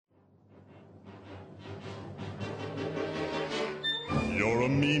You're a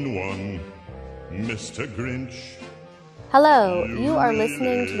mean one, Mr. Grinch. Hello, you are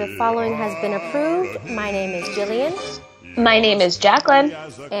listening to The Following Has Been Approved. My name is Jillian. My name is Jacqueline.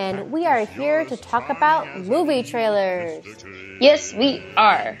 And we are here to talk about movie trailers. Yes, we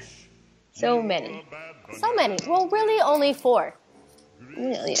are. So many. So many. Well, really only 4.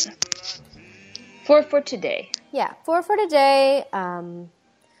 Yeah. 4 for today. Yeah, 4 for today.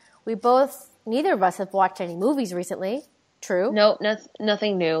 Neither of us have watched any movies recently. True. Nope,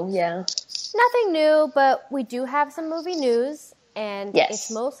 nothing new, yeah. Nothing new, but we do have some movie news, and yes.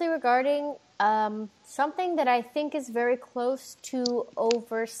 It's mostly regarding something that I think is very close to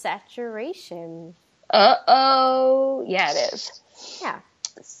oversaturation. Uh-oh. Yeah, it is. Yeah.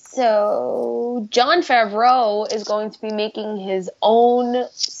 So, Jon Favreau is going to be making his own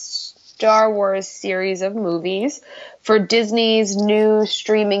Star Wars series of movies for Disney's new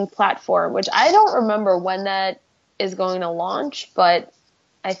streaming platform, which I don't remember when that is going to launch, but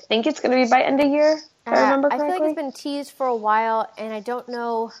I think it's going to be by end of year, if I remember correctly. I feel like it's been teased for a while, and I don't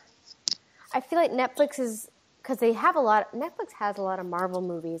know. I feel like Netflix is, because Netflix has a lot of Marvel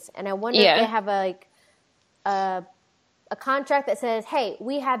movies, and I wonder if they have a contract that says, hey,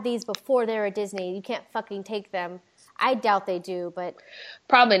 we had these before they were Disney, you can't fucking take them. I doubt they do, but...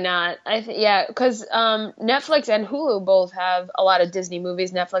 Probably not. Because Netflix and Hulu both have a lot of Disney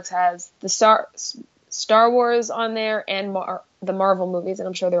movies. Netflix has the Star Wars on there and the Marvel movies, and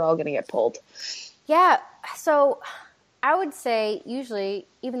I'm sure they're all going to get pulled. Yeah, so I would say, usually,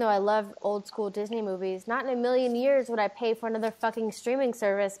 even though I love old school Disney movies, not in a million years would I pay for another fucking streaming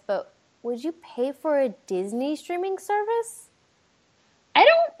service, but would you pay for a Disney streaming service? I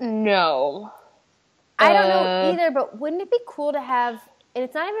don't know. I don't know either, but wouldn't it be cool to have, and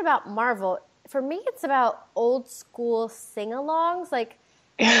it's not even about Marvel, for me it's about old school sing-alongs, like,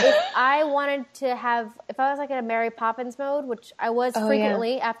 if I wanted to have, if I was like in a Mary Poppins mode, which I was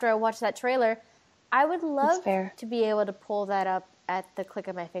frequently after I watched that trailer, I would love to be able to pull that up at the click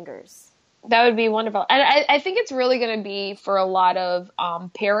of my fingers. That would be wonderful. And I think it's really going to be for a lot of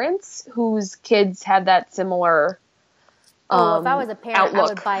parents whose kids have that similar if I was a parent, outlook. I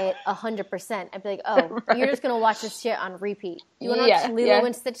would buy it 100%. I'd be like, right. You're just going to watch this shit on repeat. You want to watch Lilo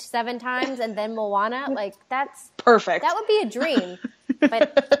and Stitch 7 times and then Moana? Like, that's... Perfect. That would be a dream.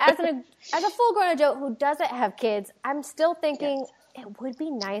 But as a full-grown adult who doesn't have kids, I'm still thinking it would be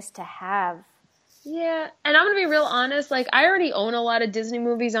nice to have. Yeah, and I'm going to be real honest. Like, I already own a lot of Disney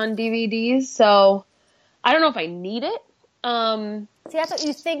movies on DVDs, so I don't know if I need it. See, that's what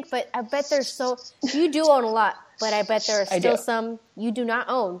you think, but I bet there's you do own a lot, but I bet there are still some you do not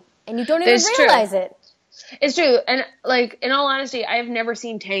own, and you don't even realize it. It's true, and, like, in all honesty, I have never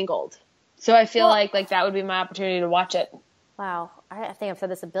seen Tangled, so I feel like that would be my opportunity to watch it. Wow, I think I've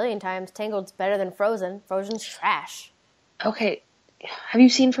said this a billion times. Tangled's better than Frozen. Frozen's trash. Okay, have you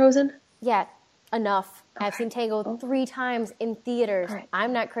seen Frozen? Yeah, enough. Okay. I've seen Tangled 3 times in theaters. Right.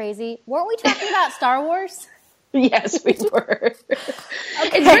 I'm not crazy. Weren't we talking about Star Wars? Yes, we were.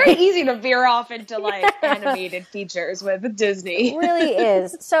 It's very easy to veer off into, like, animated features with Disney. It really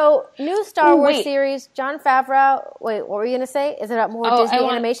is. So, new Star Wars series, Jon Favreau. Wait, what were you going to say? Is it about more Disney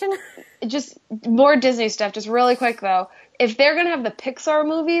animation? Just more Disney stuff. Just really quick, though. If they're going to have the Pixar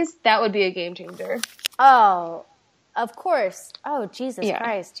movies, that would be a game changer. Oh, of course. Oh, Jesus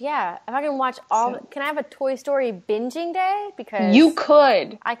Christ. Yeah. If I can watch can I have a Toy Story binging day? Because you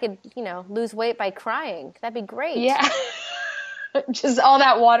could. I could, lose weight by crying. That'd be great. Yeah. Just all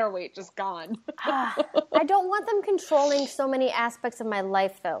that water weight just gone. I don't want them controlling so many aspects of my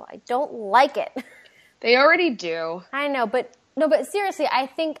life, though. I don't like it. They already do. I know, but seriously, I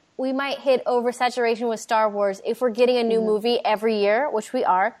think we might hit oversaturation with Star Wars if we're getting a new movie every year, which we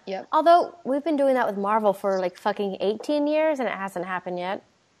are. Yep. Although, we've been doing that with Marvel for like fucking 18 years, and it hasn't happened yet.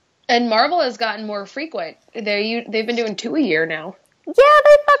 And Marvel has gotten more frequent. They've been doing 2 a year now. Yeah,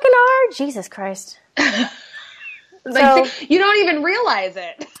 they fucking are. Jesus Christ. You don't even realize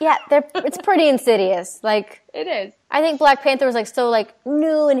it. Yeah, it's pretty insidious. Like, it is. I think Black Panther was like so like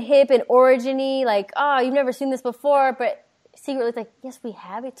new and hip and origin-y. Like, oh, you've never seen this before, but secretly it's like, yes, we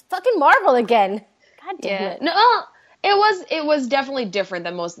have. It's fucking Marvel again. God damn it. No, it was definitely different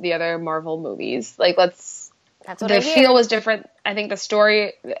than most of the other Marvel movies. Like, that's what the feel was different. I think the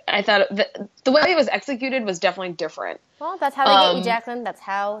story, I thought the way it was executed was definitely different. Well, that's how they get you, Jacqueline. That's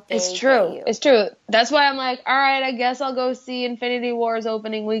how they get you. It's true. That's why I'm like, all right, I guess I'll go see Infinity War's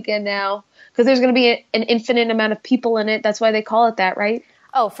opening weekend now. Because there's going to be an infinite amount of people in it. That's why they call it that, right?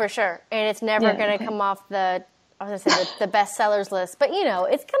 Oh, for sure. And it's never going to come off the bestsellers list. But,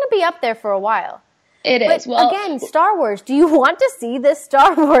 it's going to be up there for a while. It is. Well, again, Star Wars. Do you want to see this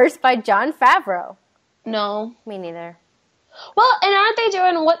Star Wars by Jon Favreau? No. Me neither. Well, and aren't they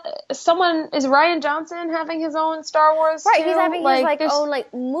doing is Ryan Johnson having his own Star Wars Right, too? he's having his own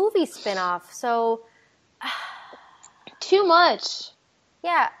movie spin-off. So too much.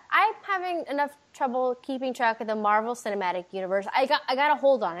 yeah, I'm having enough trouble keeping track of the Marvel Cinematic Universe. I got a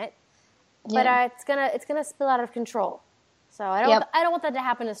hold on it, but it's gonna spill out of control. So I don't want that to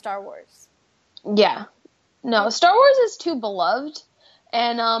happen to Star Wars. Yeah. No, Star Wars is too beloved,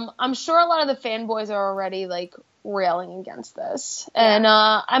 and I'm sure a lot of the fanboys are already railing against this, and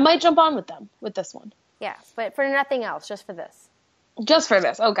I might jump on with them with this one. Yeah, but for nothing else, just for this. Just for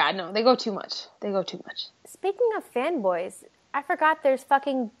this. Oh God, no, they go too much. Speaking of fanboys, I forgot there's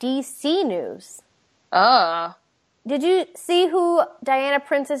fucking DC news. Did you see who Diana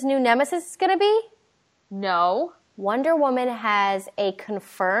Prince's new nemesis is gonna be? No. Wonder Woman has a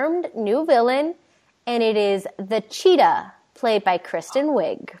confirmed new villain, and it is the Cheetah, played by Kristen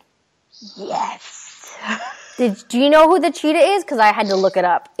Wiig. Yes. Do you know who the Cheetah is? Because I had to look it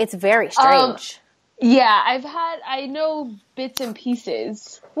up. It's very strange. Yeah, I know bits and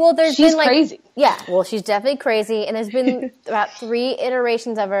pieces. Well, she's been crazy. Yeah, well, she's definitely crazy, and there's been about 3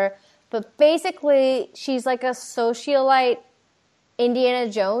 iterations of her. But basically, she's like a socialite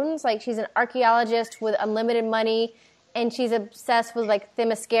Indiana Jones. She's an archaeologist with unlimited money, and she's obsessed with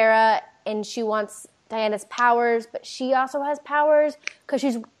Themyscira, and she wants Diana's powers, but she also has powers because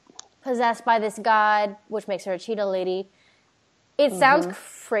she's possessed by this god, which makes her a cheetah lady. It sounds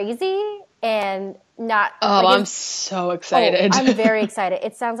crazy and not... I'm so excited. I'm very excited.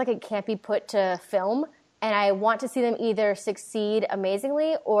 It sounds like it can't be put to film, and I want to see them either succeed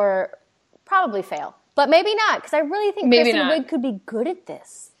amazingly or probably fail. But maybe not, because I really think Kristen Wiig could be good at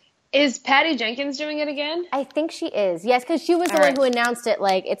this. Is Patty Jenkins doing it again? I think she is. Yes, because she was the one who announced it.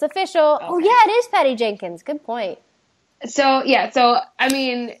 It's official. Okay. Oh, yeah, it is Patty Jenkins. Good point. So, yeah. So, I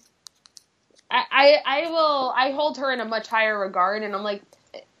mean, I hold her in a much higher regard, and I'm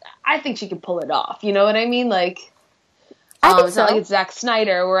I think she could pull it off. You know what I mean? I think it's not like it's Zack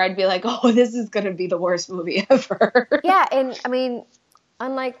Snyder, where I'd be oh, this is going to be the worst movie ever. Yeah, and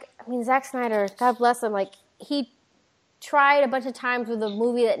Zack Snyder, God bless him, he tried a bunch of times with a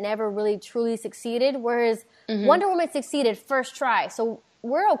movie that never really truly succeeded, whereas Wonder Woman succeeded first try. So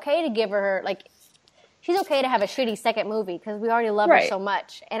we're okay to give her, she's okay to have a shitty second movie because we already love her so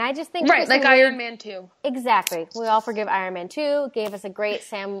much. And I just think... Right, like Iron Man 2. Exactly. We all forgive Iron Man 2, gave us a great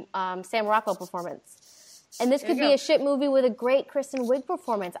Sam Rockwell performance. And this could be a shit movie with a great Kristen Wiig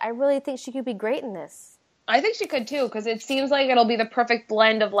performance. I really think she could be great in this. I think she could too, because it seems like it'll be the perfect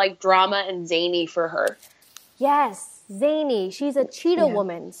blend of drama and zany for her. Yes, zany. She's a cheetah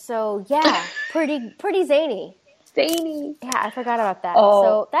woman, so yeah, pretty zany. Zany. Yeah, I forgot about that. Oh,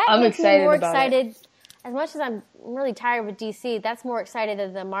 so that makes me more excited. It. As much as I'm really tired with DC, that's more excited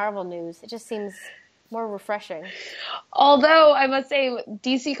than the Marvel news. It just seems more refreshing. Although I must say,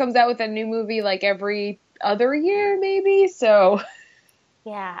 DC comes out with a new movie every other year, maybe. So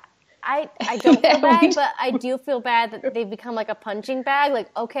yeah. I don't feel bad, but I do feel bad that they've become a punching bag.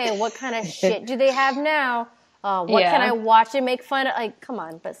 Okay, what kind of shit do they have now? What can I watch and make fun of? Come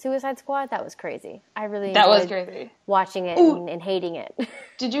on. But Suicide Squad, that was crazy. I really enjoyed watching it and hating it.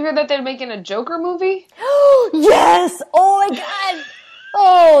 Did you hear that they're making a Joker movie? Yes! Oh my God!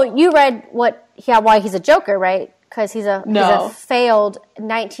 Oh, you read why he's a Joker, right? Because he's a failed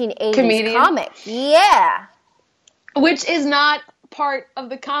 1980s comedian comic. Yeah. Which is not part of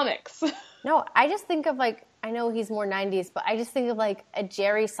the comics. No, I just think of I know he's more 90s, but I just think of a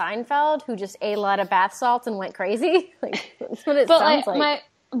Jerry Seinfeld who just ate a lot of bath salts and went crazy. That's what it sounds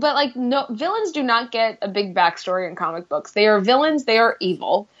like. No, villains do not get a big backstory in comic books. They are villains. They are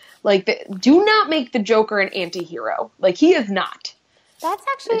evil. Do not make the Joker an anti-hero. He is not. That's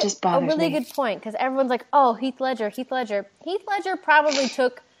actually a really good point, because everyone's oh, Heath Ledger. Heath Ledger probably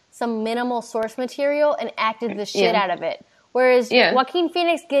took some minimal source material and acted the shit out of it. Whereas Joaquin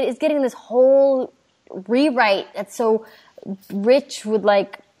Phoenix is getting this whole rewrite that's so rich with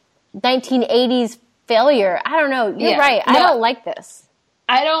 1980s failure. I don't know. You're right. No, I don't like this.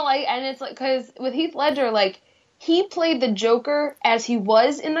 I don't like, and it's because with Heath Ledger, he played the Joker as he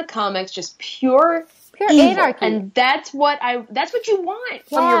was in the comics, just pure evil. Anarchy, and that's what you want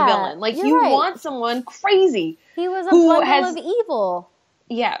from your villain. You want someone crazy. He was a bundle of evil.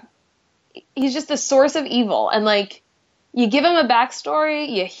 Yeah, he's just the source of evil, and you give him a backstory,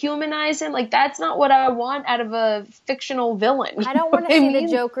 you humanize him. That's not what I want out of a fictional villain. I don't want to see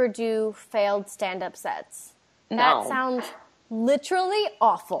the Joker do failed stand-up sets. That sounds literally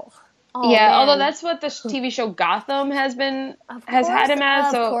awful. Oh, yeah, man. Although that's what the TV show Gotham has had him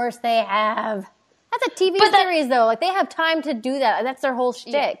as. Of course they have. That's a TV series, though. They have time to do that. That's their whole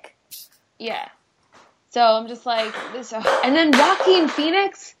shtick. Yeah. So I'm just like, this. And then Joaquin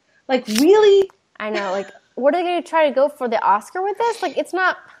Phoenix, like, really? I know, like, what are they going to try to go for the Oscar with this? Like, it's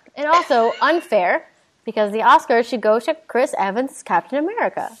not, and also unfair, because the Oscar should go to Chris Evans' Captain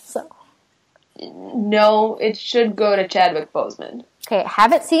America, so. No, it should go to Chadwick Boseman. Okay,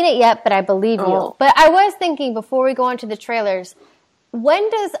 haven't seen it yet, but I believe you. But I was thinking, before we go on to the trailers, when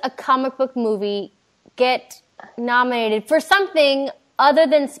does a comic book movie get nominated for something other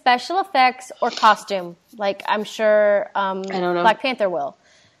than special effects or costume? Like, I'm sure I don't know. Black Panther will.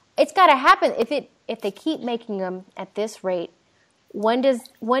 It's got to happen. If they keep making them at this rate, when does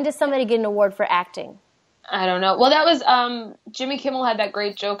somebody get an award for acting? I don't know. Well, that was Jimmy Kimmel had that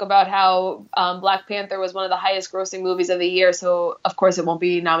great joke about how Black Panther was one of the highest grossing movies of the year, so of course it won't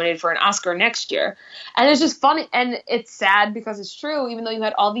be nominated for an Oscar next year. And it's just funny, and it's sad because it's true, even though you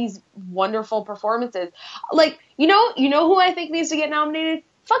had all these wonderful performances. Like, you know who I think needs to get nominated?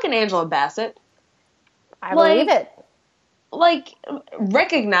 Fucking Angela Bassett. I believe it. Like,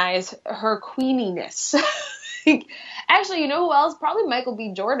 recognize her queeniness. Actually, you know who else? Probably Michael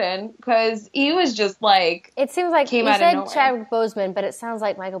B. Jordan, because he was just like... It seems like you out of said nowhere. Chadwick Boseman, but it sounds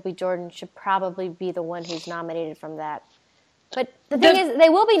like Michael B. Jordan should probably be the one who's nominated from that. But the thing is, they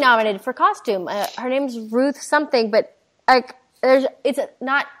will be nominated for costume. Her name's Ruth something, but like, it's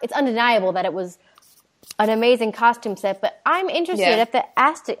undeniable that it was an amazing costume set. But I'm interested at the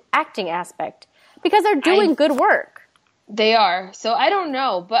acting aspect, because they're doing good work. They are. So I don't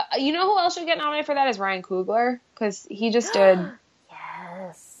know. But you know who else should get nominated for that is Ryan Coogler, because he just did.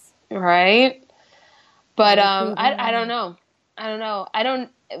 Yes. Right? But I don't know. I don't,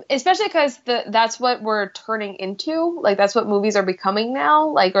 especially because that's what we're turning into. Like, that's what movies are becoming now.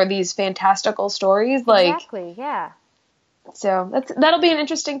 Like, are these fantastical stories. Like, exactly, yeah. So that'll be an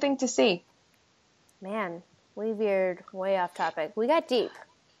interesting thing to see. Man, we veered way off topic. We got deep.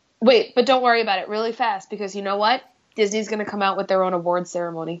 Wait, but don't worry about it really fast, because you know what? Disney's going to come out with their own awards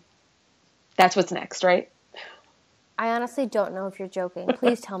ceremony. That's what's next, right? I honestly don't know if you're joking.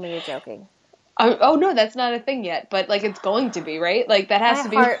 Please tell me you're joking. Oh, no, that's not a thing yet. But, like, it's going to be, right? Like, that has to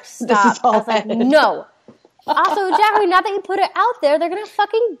be... My heart stopped. I was like, no. Also, Jackie, now that you put it out there, they're going to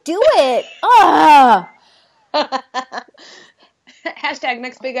fucking do it. Ugh. Hashtag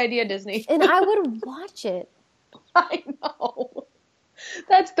next big idea, Disney. And I would watch it. I know.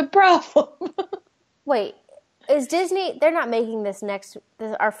 That's the problem. Wait. Is Disney, they're not making this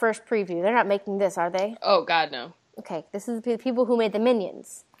our first preview. They're not making this, are they? Oh, God, no. Okay, this is the people who made the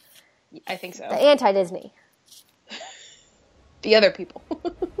Minions. I think so. The anti-Disney. The other people.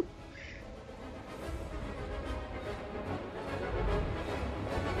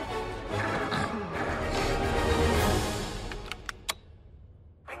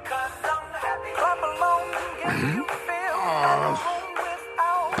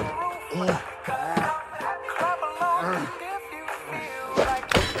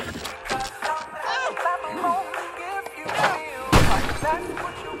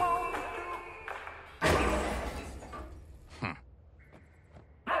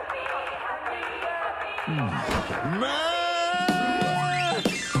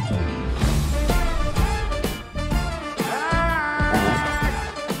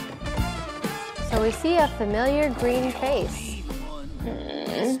 So we see a familiar green face.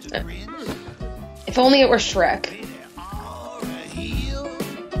 If only it were Shrek.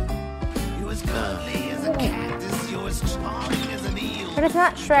 But it's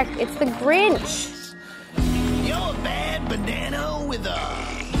not Shrek, it's the Grinch. You're a bad banana with a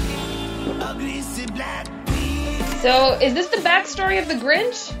ugly black. So, is this the backstory of the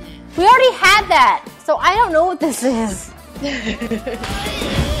Grinch? We already had that, so I don't know what this is.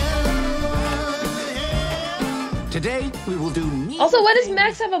 Today we will do. Also, why does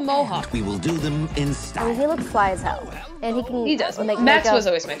Max have a mohawk? We will do them in I mean, style. he looks fly as hell. And he can He does. make Max makeup. was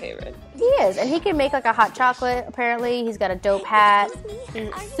always my favorite. He is, and he can make like a hot chocolate, apparently. He's got a dope hat.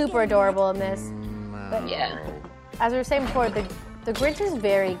 He's super adorable in this. But Yeah. as we were saying before, the Grinch is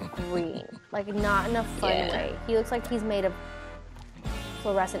very green. Like, not in a fun way. He looks like he's made of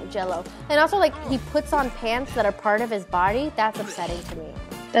fluorescent jello. And also, like, he puts on pants that are part of his body. That's upsetting to me.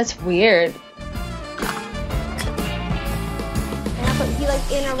 That's weird. And also, he, like,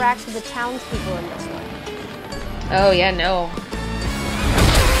 interacts with the townspeople in this one. Oh, yeah, no.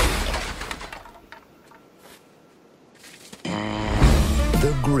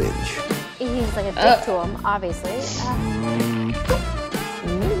 The Grinch. He's like a dick to him, obviously.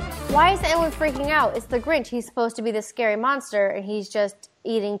 Why is anyone freaking out? It's the Grinch. He's supposed to be the scary monster, and he's just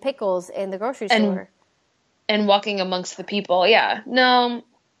eating pickles in the grocery store. And walking amongst the people, yeah. No.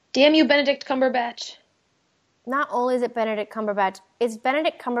 Damn you, Benedict Cumberbatch. not only is it Benedict Cumberbatch, it's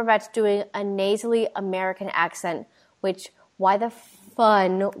Benedict Cumberbatch doing a nasally American accent, which, why the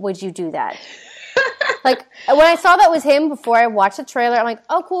fun would you do that? Like, when I saw that was him before I watched the trailer, I'm like,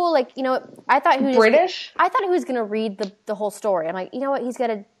 oh, cool. Like, you know what? I thought he was British? I thought he was going to read the whole story. I'm like, you know what? He's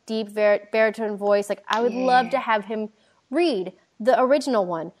got a deep baritone voice. Like, I would love to have him read the original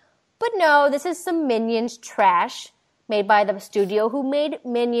one. But no, this is some Minions trash made by the studio who made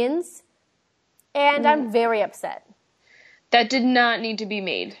Minions. And I'm very upset. That did not need to be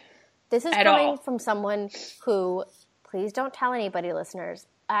made. This is coming from someone who, please don't tell anybody, listeners,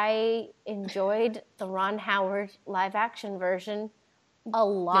 I enjoyed the Ron Howard live action version a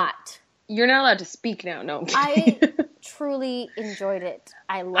lot. You're not allowed to speak now, no. I truly enjoyed it.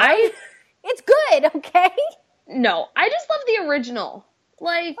 I love it. It's good, okay? No, I just love the original.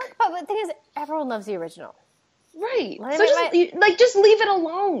 Like, but the thing is, everyone loves the original. Right. Let So just leave it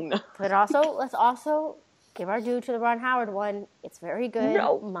alone. But also, let's also give our due to the Ron Howard one. It's very good.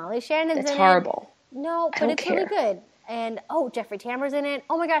 No. Molly Shannon's in it. It's horrible. No, but it's really good. And, Jeffrey Tambor's in it.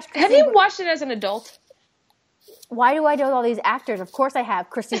 Oh my gosh. Have you watched it as an adult? Why do I know all these actors? Of course I have.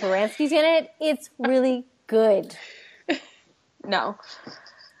 Christy Baranski's in it. It's really good. No.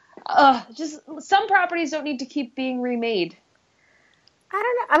 Just some properties don't need to keep being remade. I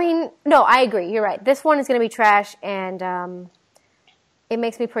don't know. I mean, no, I agree. You're right. This one is going to be trash, and it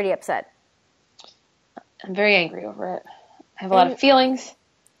makes me pretty upset. I'm very angry over it. I have a lot of feelings.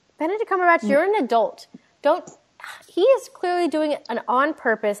 Benedict Cumberbatch, you're an adult. He is clearly doing an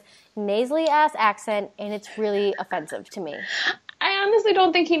on-purpose, nasally-ass accent, and it's really offensive to me. I honestly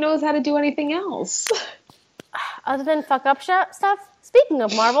don't think he knows how to do anything else. Other than fuck up stuff? Speaking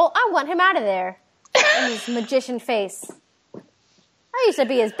of Marvel, I want him out of there. And his magician face. I used to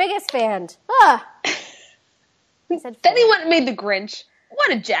be his biggest fan. Then he went and made The Grinch.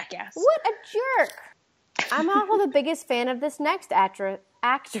 What a jackass. What a jerk. I'm also the biggest fan of this next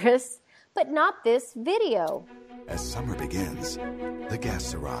actress, but not this video. As summer begins, the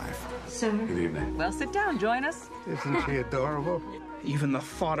guests arrive. Sir. Good evening. Well, sit down. Join us. Isn't she adorable? Even the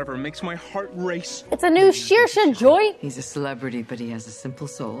thought of her makes my heart race. It's a new Saoirse Joy. He's a celebrity, but he has a simple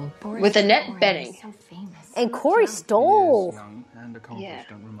soul. With Annette Bening. So and Corey Stoll. Yeah.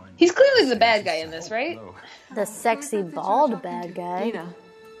 He's clearly the bad guy in this, right? The sexy, bald bad guy. Nina.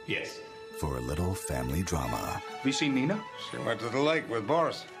 Yes. For a little family drama. Have you seen Nina? She went to the lake with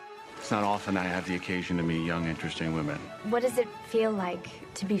Boris. It's not often I have the occasion to meet young, interesting women. What does it feel like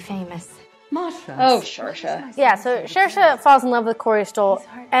to be famous? Masha. Oh, Saoirse. Yeah, so Saoirse falls in love with Corey Stoll.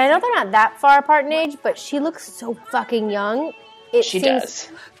 And I know they're not that far apart in age, but she looks so fucking young. She seems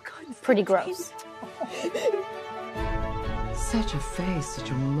pretty gross. Such a face, such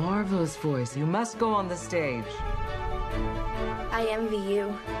a marvelous voice. You must go on the stage. I envy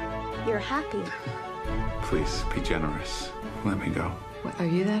you. You're happy. Please, be generous. Let me go. What, are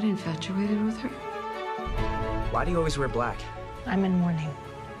you that infatuated with her? Why do you always wear black? I'm in mourning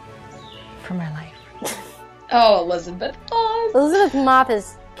for my life. Oh, Elizabeth Moss. Elizabeth Moss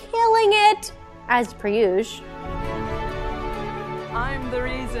is killing it, as per usual. I'm the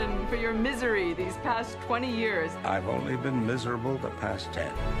reason for your misery these past 20 years. I've only been miserable the past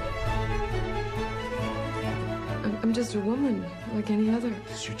 10. I'm just a woman, like any other.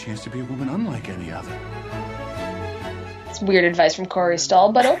 It's your chance to be a woman unlike any other. It's weird advice from Corey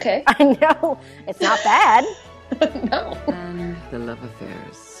Stoll, but okay. I know. It's not bad. No. And the love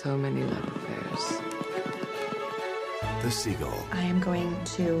affairs. So many love affairs. The Seagull. I am going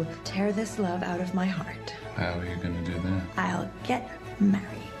to tear this love out of my heart. How are you going to do that? I'll get married.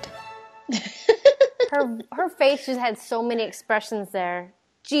 Her face just had so many expressions there.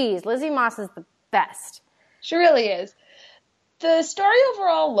 Jeez, Lizzie Moss is the best. She really is. The story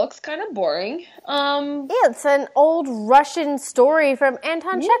overall looks kind of boring. Yeah, it's an old Russian story from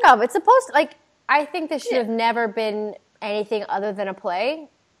Anton Chekhov. It's supposed to, I think this should have never been anything other than a play.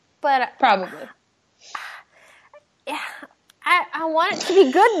 But probably. Yeah, I want it to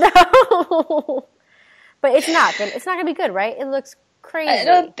be good, though. But it's not. It's not going to be good, right? It looks crazy. I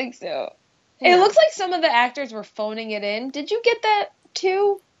don't think so. Yeah. It looks like some of the actors were phoning it in. Did you get that,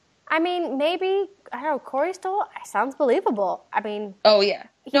 too? I mean, maybe, I don't know, Corey Stoll sounds believable. I mean... Oh, yeah.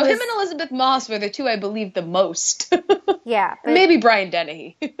 No, him and Elizabeth Moss were the two I believed the most. Yeah. But, maybe Brian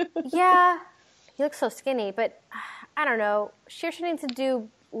Dennehy. Yeah. He looks so skinny, but I don't know. Saoirse needs to do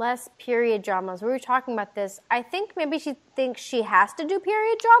less period dramas. We were talking about this. I think maybe she thinks she has to do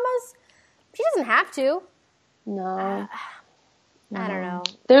period dramas. She doesn't have to. No. I don't know.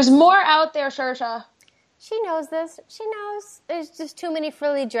 There's more out there, Saoirse. She knows this. She knows. There's just too many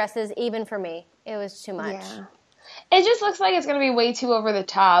frilly dresses, even for me. It was too much. Yeah. It just looks like it's going to be way too over the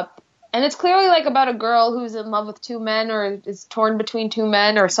top. And it's clearly like about a girl who's in love with two men or is torn between two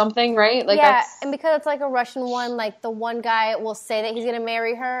men or something, right? Like yeah, and because it's like a Russian one, like the one guy will say that he's going to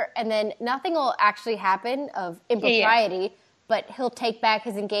marry her, and then nothing will actually happen of impropriety, but he'll take back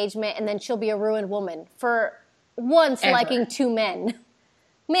his engagement, and then she'll be a ruined woman for once liking two men.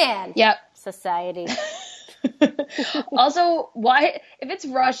 Man. Yep. Society. Also, why, if it's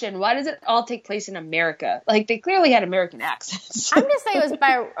Russian, why does it all take place in America? Like, they clearly had American accents. I'm going to say it was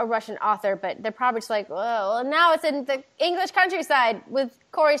by a Russian author, but they're probably just like, oh, well, now it's in the English countryside with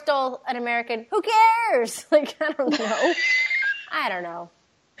Corey Stoll, an American. Who cares? Like, I don't know. I don't know.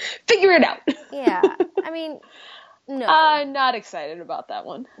 Figure it out. Yeah. I mean, no. I'm not excited about that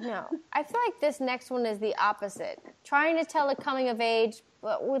one. No. I feel like this next one is the opposite. Trying to tell a coming of age,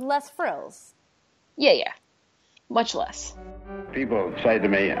 but with less frills. Yeah. Much less. People say to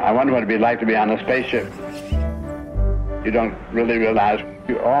me, I wonder what it'd be like to be on a spaceship. You don't really realize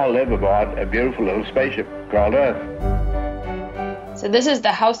you all live aboard a beautiful little spaceship called Earth. So this is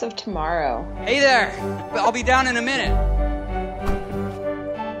the House of Tomorrow. Hey there! I'll be down in a minute.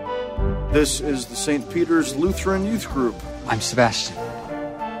 This is the St. Peter's Lutheran Youth Group. I'm Sebastian.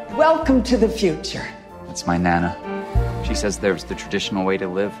 Welcome to the future. That's my Nana. She says there's the traditional way to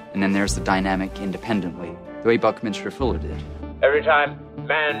live, and then there's the dynamic, independent way. The way Buckminster Fuller did. Every time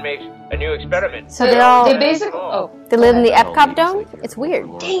man makes a new experiment. So they basically... They live in the Epcot Dome? It's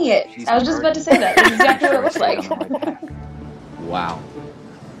weird. Dang it. I was just about to say that. That's exactly what it looks like. Wow.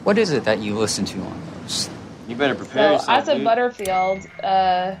 What is it that you listen to on those? You better prepare yourself, Asa Butterfield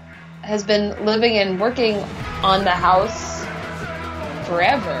has been living and working on the house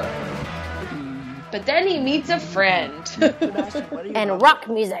forever. But then he meets a friend. And rock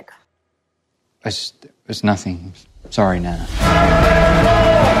music. It's nothing. Sorry, Nana.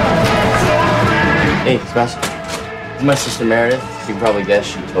 Hey, Sebastian. This is my sister Meredith. You can probably guess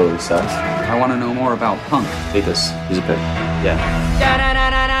she totally sucks. I want to know more about Punk. Because he's a pimp. Yeah.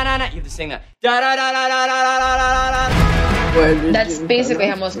 Da-da-da-da-da-da-da. You have to sing that. Da-da-da-da-da-da-da-da. That's basically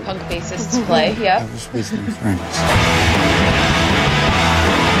how most punk bassists play, yep. I was with my friends.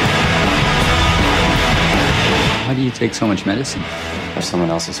 Why do you take so much medicine? For someone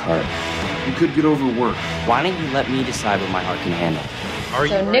else's heart. You could get overworked. Why don't you let me decide what my heart can handle?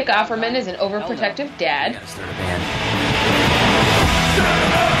 So Nick Offerman is an overprotective dad. Start a band.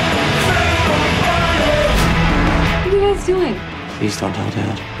 What are you guys doing? Please don't tell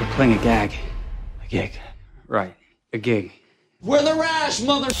Dad. We're playing a gag. A gig. Right. A gig. We're the Rash,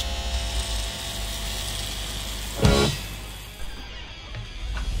 mother...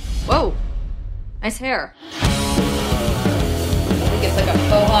 Whoa. Nice hair. I think it's like a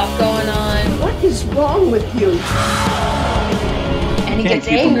faux hawk going on. What is wrong with you? And he Can't gets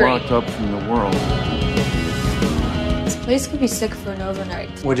keep them angry. locked up from the world. This place could be sick for an overnight.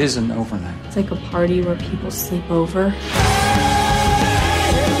 What is an overnight? It's like a party where people sleep over.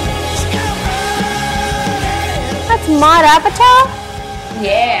 That's Maude Apatow?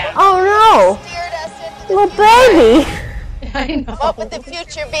 Yeah. Oh no. Little baby. I know. What would the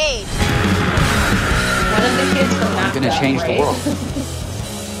future be? One of the kids from I'm gonna change the world.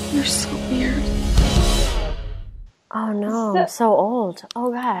 You're so weird. Oh no, I'm so old. Oh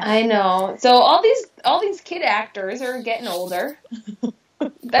gosh. I know. So all these kid actors are getting older.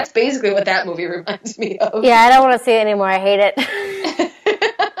 That's basically what that movie reminds me of. Yeah, I don't want to see it anymore. I hate it.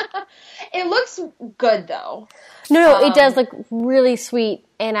 It looks good though. No, it does look really sweet,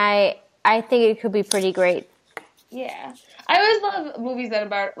 and I think it could be pretty great. Yeah, I always love movies that are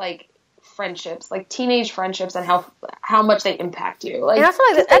about like friendships, like teenage friendships, and how much they impact you. Like, and also,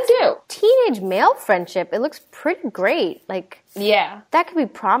 like they do. Teenage male friendship. It looks pretty great. Like, yeah, that could be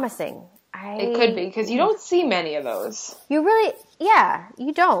promising. It could be because you don't see many of those. You really,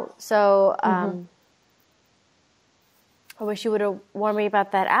 you don't. So, I wish you would have warned me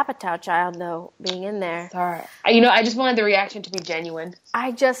about that Apatow child, though, being in there. Sorry. I just wanted the reaction to be genuine.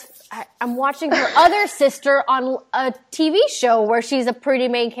 I'm watching her other sister on a TV show where she's a pretty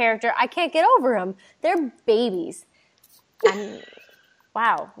main character. I can't get over them. They're babies.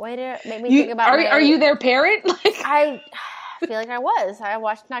 Wow. Way to make me think about Are you their parent? I feel like I was. I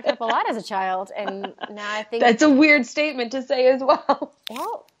watched Knocked Up a lot as a child, and now I think... That's a weird statement to say as well.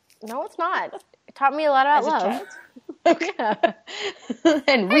 Well, no, it's not. It taught me a lot about love. Okay.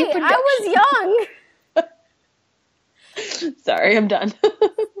 And reproduction. I was young. Sorry, I'm done.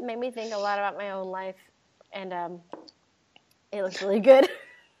 Made me think a lot about my own life, and it looks really good.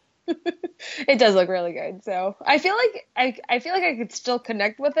 It does look really good. So I feel like I could still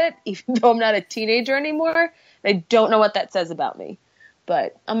connect with it, even though I'm not a teenager anymore. I don't know what that says about me,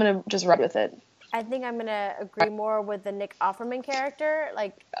 but I'm gonna just ride with it. I think I'm gonna agree more with the Nick Offerman character.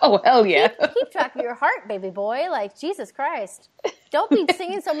 Like, oh hell yeah, keep track of your heart, baby boy. Like, Jesus Christ, don't be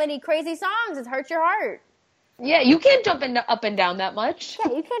singing so many crazy songs. It hurts your heart. Yeah, you can't jump up and down that much.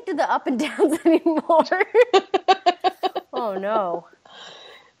 Yeah, you can't do the up and downs anymore. Oh no.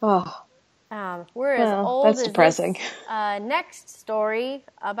 Oh. We're as old that's as depressing. This, next story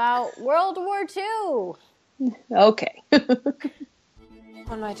about World War II. Okay.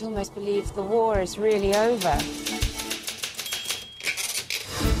 One might almost believe the war is really over.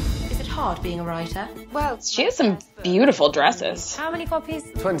 Is it hard being a writer? Well, she has some beautiful dresses. How many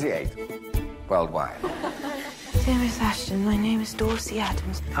copies? 28. Worldwide. Dear Miss Ashton, my name is Dorsey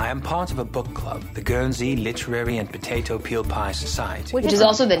Adams. I am part of a book club, the Guernsey Literary and Potato Peel Pie Society. Which is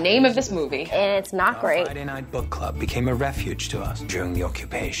also the name of this movie. And it's not great. Our Friday night book club became a refuge to us during the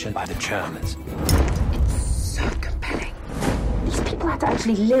occupation by the Germans. It's so compelling. These people had to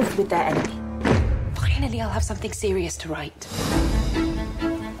actually live with their enemy. Finally, I'll have something serious to write.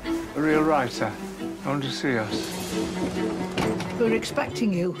 A real writer. I want to see us. We're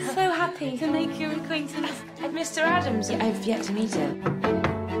expecting you. So happy to make your acquaintance. Mr. Adams, I've yet to meet him.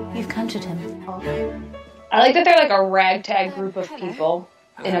 You've conjured him. I like that they're like a ragtag group of people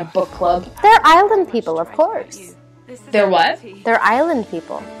in a book club. They're island people, of course. They're what? They're island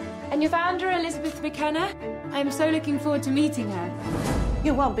people. And your founder, Elizabeth McKenna? I'm so looking forward to meeting her.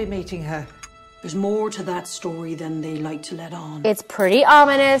 You won't be meeting her. There's more to that story than they like to let on. It's pretty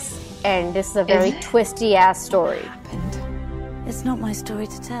ominous, and this is a very twisty-ass story. It's not my story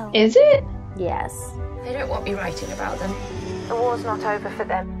to tell. Is it? Yes. They don't want me writing about them. The war's not over for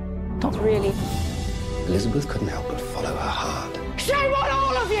them. Not really. Elizabeth couldn't help but follow her heart. Shame on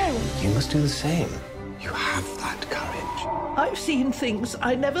all of you! You must do the same. You have that courage. I've seen things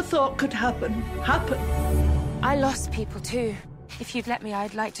I never thought could happen. I lost people too. If you'd let me,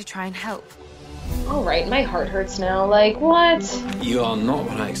 I'd like to try and help. All right, my heart hurts now. Like, what? You are not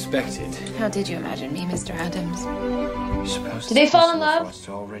what I expected. How did you imagine me, Mr. Adams? Did they fall in love?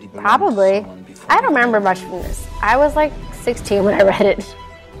 Probably. I don't remember much from this. I was like 16 when I read it.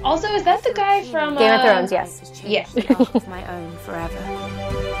 Also, is that the guy from Game of Thrones? Yes. Yes. Of my own forever.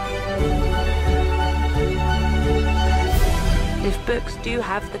 If books do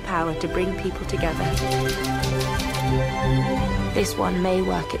have the power to bring people together, this one may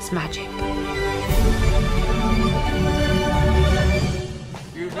work its magic.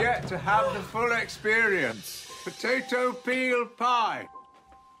 You've yet to have the full experience. Potato peel pie.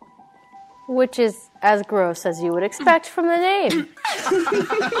 Which is as gross as you would expect from the name.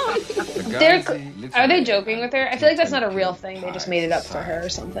 Are they joking with her? I feel like that's not a real thing. They just made it up for her or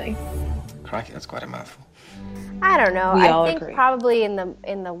something. Crikey, that's quite a mouthful. I don't know. We all I think agree. probably in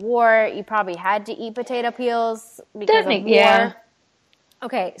the war, you probably had to eat potato peels because of war. Yeah.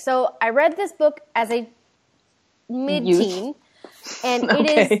 Okay, so I read this book as a mid-teen, and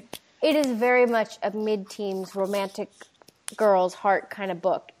it is very much a mid-teens romantic girl's heart kind of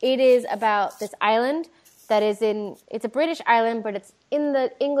book. It is about this island that is it's a British island, but it's in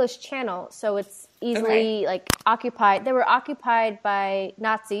the English Channel, so it's easily like occupied. They were occupied by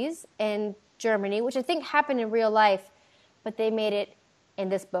Nazis in Germany, which I think happened in real life, but they made it in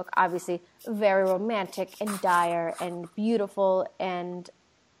this book, obviously, very romantic and dire and beautiful, and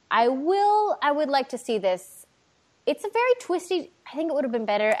I would like to see this. It's a very twisty, I think it would have been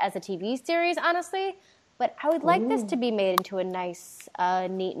better as a TV series, honestly, but I would like this to be made into a nice,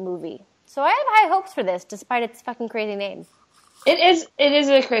 neat movie. So I have high hopes for this, despite its fucking crazy name. It is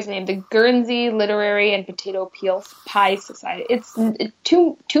a crazy name. The Guernsey Literary and Potato Peel Pie Society. It's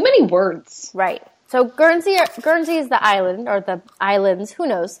too many words. Right. So Guernsey is the island, or the islands, who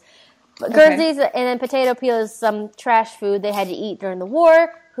knows. But Guernsey's, and then potato peel is some trash food they had to eat during the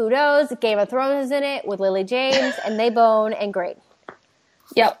war. Who knows? Game of Thrones is in it with Lily James, and they bone, and great.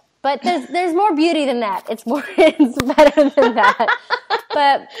 Yep. But there's more beauty than that. It's better than that.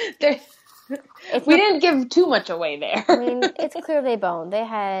 But we didn't give too much away there. I mean, it's clear they bone. They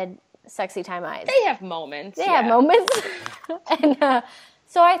had sexy time eyes. They have moments. They have moments. And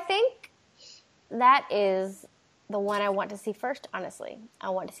so I think that is the one I want to see first, honestly. I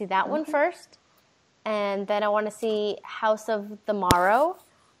want to see that one first. And then I want to see House of the Morrow.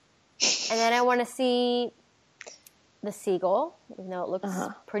 And then I want to see The Seagull, even though it looks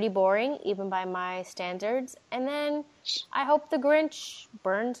pretty boring, even by my standards. And then I hope The Grinch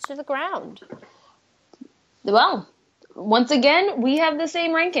burns to the ground. Well, once again, we have the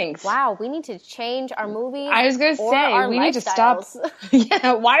same rankings. Wow, we need to change our movies. I was going to say, we need to stop.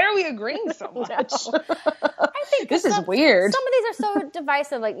 Yeah, why are we agreeing so much? I think this is weird. Some of these are so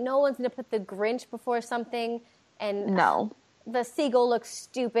divisive. Like, no one's going to put The Grinch before something. And no. The Seagull looks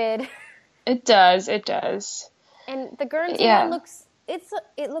stupid. It does. It does. And the Guernsey one looks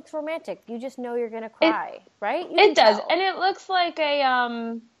romantic. You just know you're gonna cry, right? It does, and it looks like a I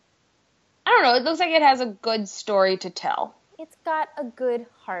don't know. It looks like it has a good story to tell. It's got a good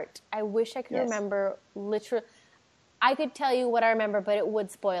heart. I wish I could remember literally. I could tell you what I remember, but it would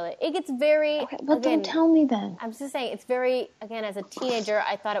spoil it. It gets very... Okay, well, don't tell me then. I'm just saying, it's very... Again, as a teenager,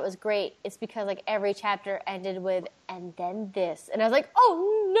 I thought it was great. It's because, like, every chapter ended with, and then this. And I was like,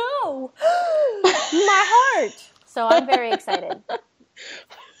 oh, no! My heart! So I'm very excited.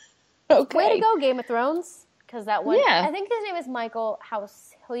 Okay. Way to go, Game of Thrones. Because that one... Yeah. I think his name is Michael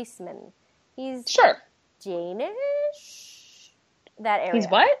Huisman. He's... Sure. Danish? That area. He's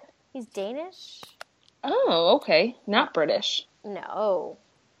what? He's Danish. Oh, okay. Not British. No.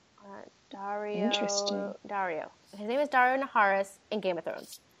 Dario. Interesting. Dario. His name is Dario Naharis in Game of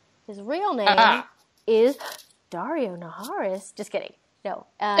Thrones. His real name is Dario Naharis. Just kidding. No.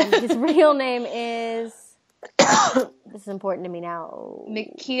 His real name is... This is important to me now.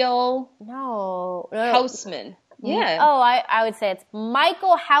 Mikhail... No. Hausman. Yeah. Oh, I would say it's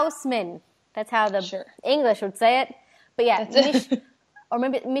Michael Hausman. That's how the English would say it. But yeah, or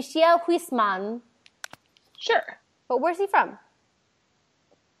maybe Michiel Huisman. Sure. But where's he from?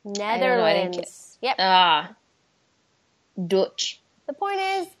 Netherlands. Yep. Dutch. The point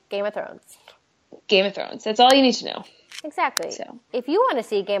is, Game of Thrones. Game of Thrones. That's all you need to know. Exactly. So. If you want to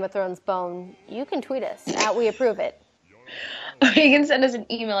see Game of Thrones bone, you can tweet us at We Approve It. Or you can send us an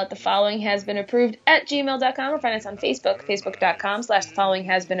email at thefollowinghasbeenapproved@gmail.com or find us on Facebook,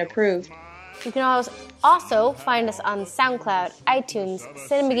 facebook.com/thefollowinghasbeenapproved. You can also find us on SoundCloud, iTunes,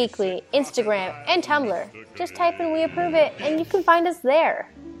 Cinema Geekly, Instagram, and Tumblr. Just type in We Approve It, and you can find us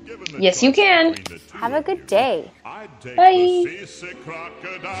there. Yes, you can. Have a good day. Bye.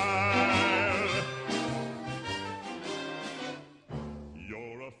 Crocodile.